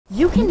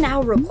You can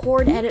now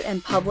record, edit,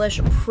 and publish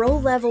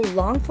pro-level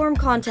long-form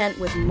content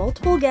with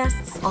multiple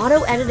guests,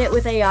 auto-edit it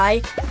with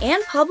AI,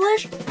 and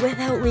publish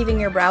without leaving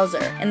your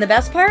browser. And the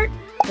best part?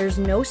 There's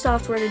no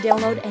software to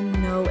download and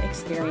no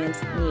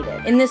experience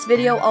needed. In this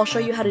video, I'll show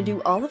you how to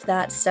do all of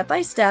that step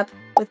by step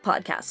with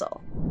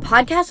Podcastle.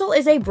 Podcastle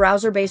is a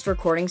browser-based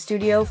recording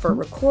studio for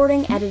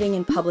recording, editing,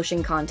 and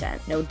publishing content.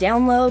 No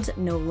downloads,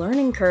 no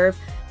learning curve,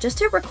 just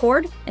hit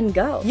record and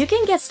go. You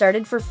can get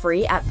started for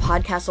free at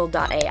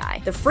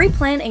podcastle.ai. The free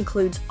plan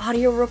includes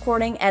audio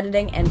recording,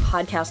 editing, and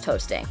podcast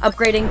hosting.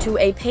 Upgrading to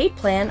a paid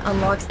plan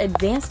unlocks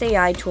advanced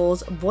AI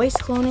tools, voice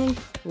cloning,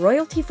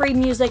 royalty-free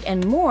music,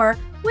 and more,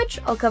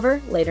 which I'll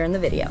cover later in the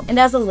video. And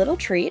as a little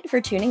treat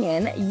for tuning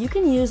in, you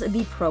can use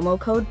the promo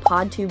code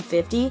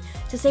PODTUBE50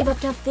 to save up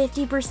to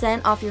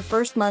 50% off your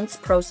first month's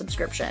pro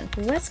subscription.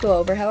 Let's go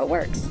over how it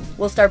works.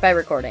 We'll start by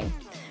recording.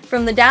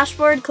 From the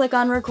dashboard, click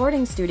on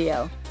Recording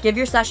Studio. Give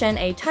your session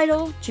a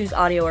title, choose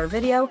audio or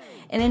video,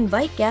 and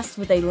invite guests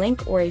with a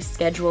link or a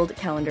scheduled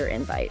calendar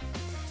invite.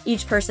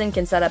 Each person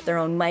can set up their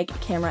own mic,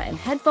 camera, and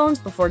headphones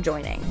before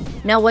joining.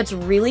 Now what's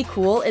really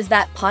cool is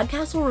that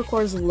Podcastle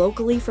records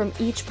locally from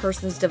each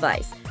person's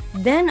device,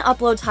 then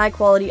uploads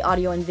high-quality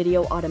audio and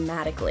video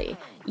automatically,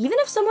 even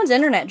if someone's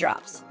internet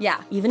drops.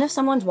 Yeah, even if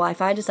someone's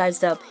Wi-Fi decides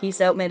to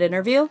peace out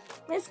mid-interview,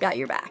 it's got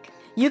your back.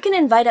 You can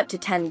invite up to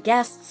 10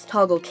 guests,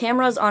 toggle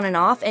cameras on and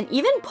off, and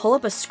even pull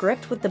up a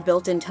script with the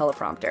built-in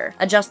teleprompter.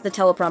 Adjust the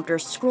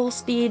teleprompter's scroll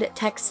speed,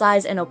 text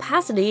size, and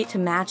opacity to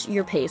match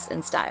your pace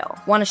and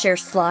style. Want to share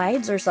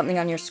slides or something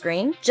on your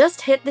screen?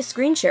 Just hit the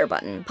screen share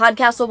button.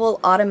 Podcastle will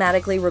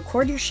automatically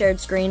record your shared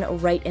screen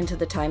right into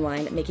the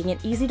timeline, making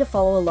it easy to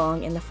follow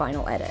along in the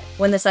final edit.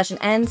 When the session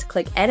ends,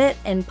 click Edit,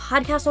 and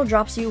Podcastle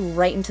drops you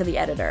right into the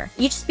editor.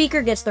 Each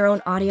speaker gets their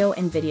own audio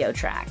and video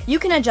track. You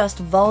can adjust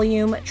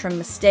volume, trim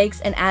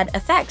mistakes, and add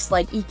effects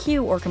like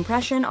EQ or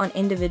compression on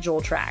individual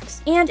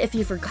tracks. And if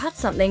you forgot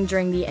something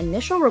during the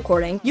initial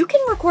recording, you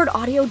can record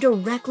audio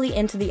directly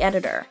into the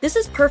editor. This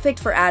is perfect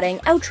for adding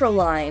outro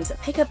lines,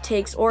 pickup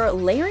takes, or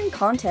layering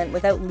content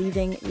without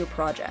leaving your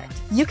project.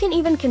 You can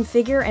even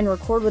configure and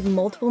record with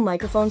multiple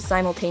microphones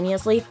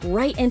simultaneously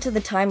right into the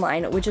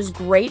timeline, which is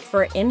great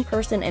for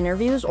in-person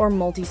interviews or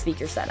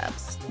multi-speaker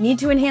setups. Need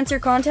to enhance your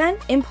content?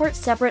 Import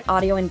separate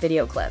audio and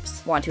video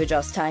clips. Want to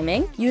adjust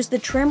timing? Use the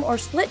trim or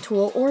split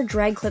tool or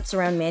drag clips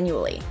around manually.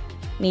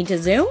 Need to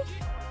zoom?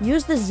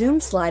 Use the zoom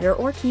slider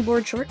or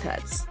keyboard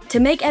shortcuts. To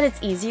make edits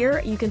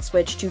easier, you can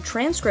switch to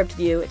transcript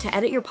view to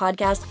edit your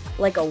podcast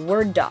like a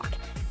Word doc.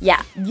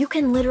 Yeah, you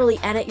can literally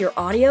edit your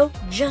audio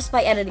just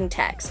by editing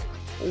text.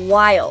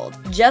 Wild.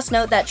 Just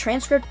note that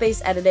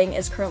transcript-based editing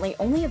is currently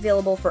only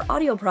available for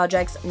audio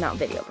projects, not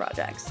video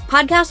projects.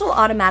 Podcastle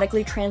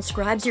automatically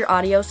transcribes your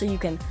audio so you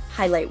can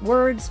highlight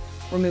words,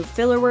 remove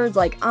filler words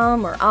like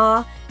or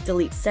ah,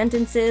 delete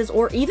sentences,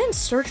 or even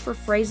search for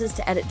phrases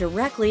to edit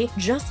directly,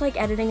 just like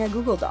editing a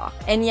Google Doc.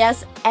 And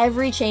yes,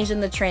 every change in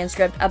the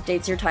transcript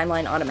updates your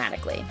timeline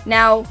automatically.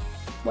 Now,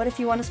 what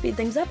if you want to speed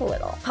things up a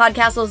little?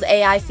 Podcastle's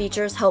AI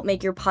features help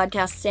make your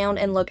podcast sound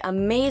and look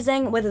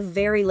amazing with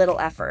very little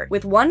effort.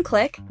 With one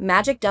click,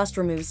 Magic Dust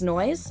removes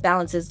noise,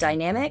 balances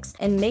dynamics,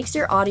 and makes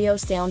your audio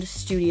sound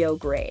studio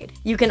grade.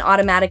 You can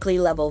automatically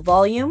level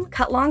volume,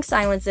 cut long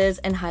silences,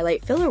 and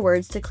highlight filler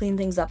words to clean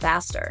things up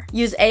faster.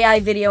 Use AI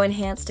Video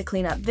Enhance to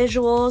clean up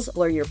visuals,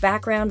 blur your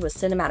background with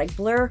cinematic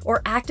blur,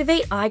 or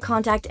activate eye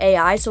contact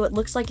AI so it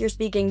looks like you're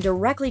speaking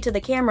directly to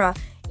the camera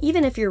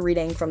even if you're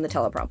reading from the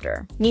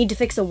teleprompter. Need to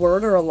fix a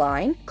word or a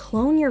line?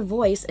 Clone your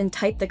voice and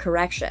type the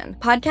correction.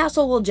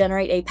 Podcastle will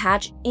generate a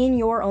patch in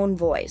your own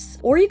voice.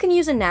 Or you can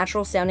use a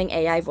natural sounding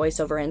AI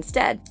voiceover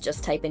instead.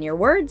 Just type in your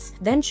words,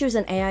 then choose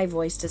an AI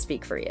voice to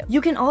speak for you.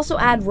 You can also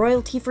add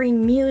royalty-free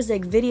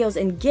music, videos,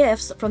 and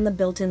GIFs from the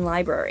built-in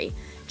library.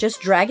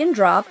 Just drag and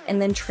drop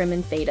and then trim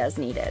and fade as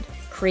needed.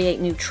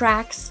 Create new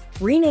tracks,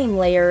 rename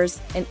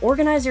layers, and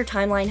organize your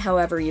timeline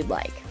however you'd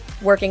like.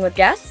 Working with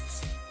guests?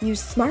 Use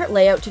Smart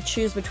Layout to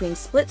choose between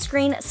split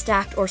screen,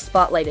 stacked, or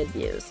spotlighted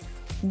views.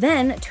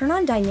 Then turn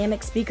on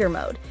dynamic speaker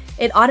mode.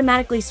 It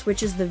automatically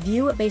switches the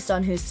view based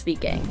on who's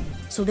speaking,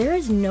 so there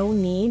is no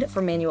need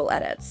for manual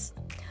edits.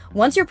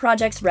 Once your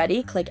project's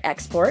ready, click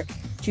Export,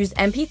 choose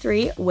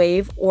MP3,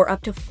 WAV, or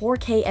up to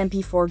 4K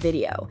MP4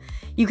 video.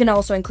 You can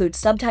also include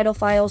subtitle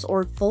files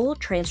or full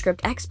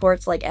transcript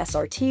exports like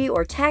SRT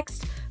or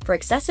text for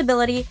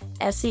accessibility,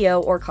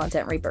 SEO, or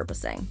content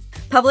repurposing.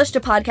 Publish to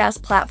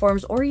podcast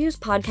platforms or use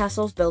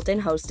Podcastle's built-in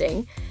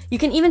hosting. You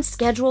can even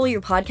schedule your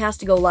podcast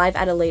to go live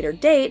at a later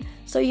date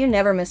so you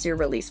never miss your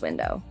release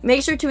window.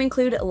 Make sure to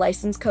include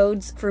license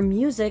codes for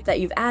music that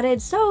you've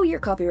added so you're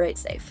copyright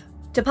safe.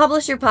 To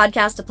publish your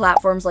podcast to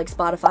platforms like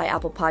Spotify,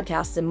 Apple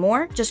Podcasts, and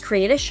more, just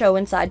create a show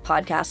inside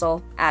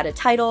Podcastle, add a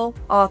title,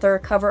 author,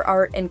 cover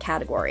art, and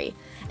category.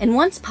 And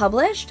once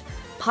published,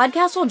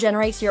 Podcastle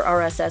generates your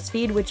RSS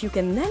feed, which you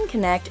can then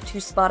connect to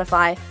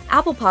Spotify,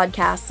 Apple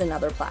Podcasts, and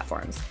other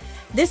platforms.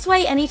 This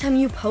way, anytime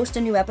you post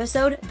a new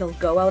episode, they'll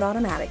go out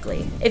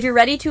automatically. If you're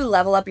ready to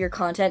level up your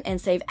content and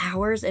save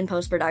hours in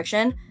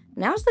post-production,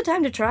 now's the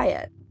time to try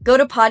it. Go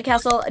to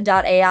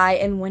podcastle.ai,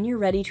 and when you're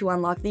ready to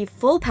unlock the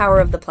full power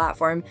of the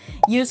platform,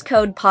 use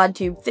code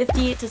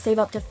PODTUBE50 to save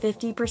up to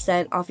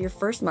 50% off your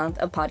first month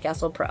of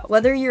Podcastle Pro.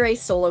 Whether you're a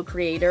solo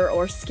creator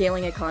or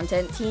scaling a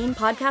content team,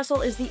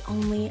 Podcastle is the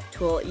only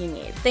tool you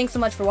need. Thanks so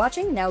much for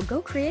watching. Now go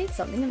create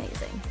something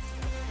amazing.